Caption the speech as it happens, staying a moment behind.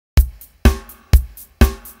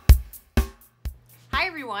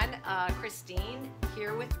everyone, Christine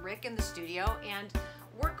here with Rick in the studio, and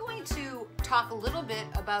we're going to talk a little bit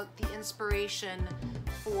about the inspiration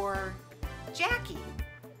for Jackie,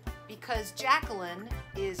 because Jacqueline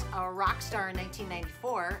is a rock star in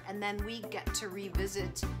 1994, and then we get to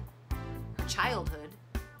revisit her childhood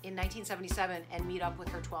in 1977 and meet up with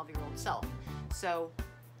her 12-year-old self. So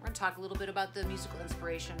we're going to talk a little bit about the musical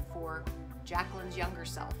inspiration for Jacqueline's younger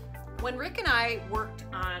self. When Rick and I worked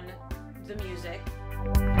on the music,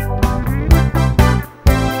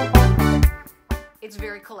 it's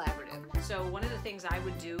very collaborative. So one of the things I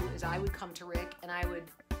would do is I would come to Rick and I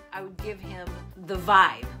would give him the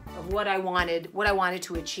vibe of what I wanted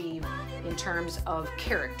to achieve in terms of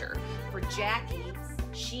character. For Jackie,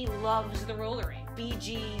 she loves the roller rink, Bee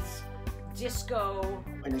Gees, disco.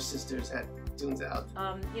 And your sisters had tunes out.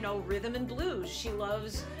 You know, rhythm and blues. She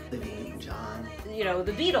loves Olivia Newton-John. You know,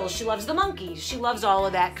 the Beatles. She loves the Monkees. She loves all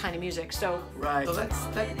of that kind of music. So right. So that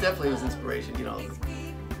definitely was inspiration. You know,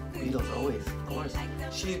 Beatles always, of course.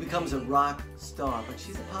 She becomes a rock star, but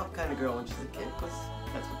she's a pop kind of girl when she's a kid, because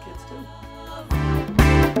that's what kids do.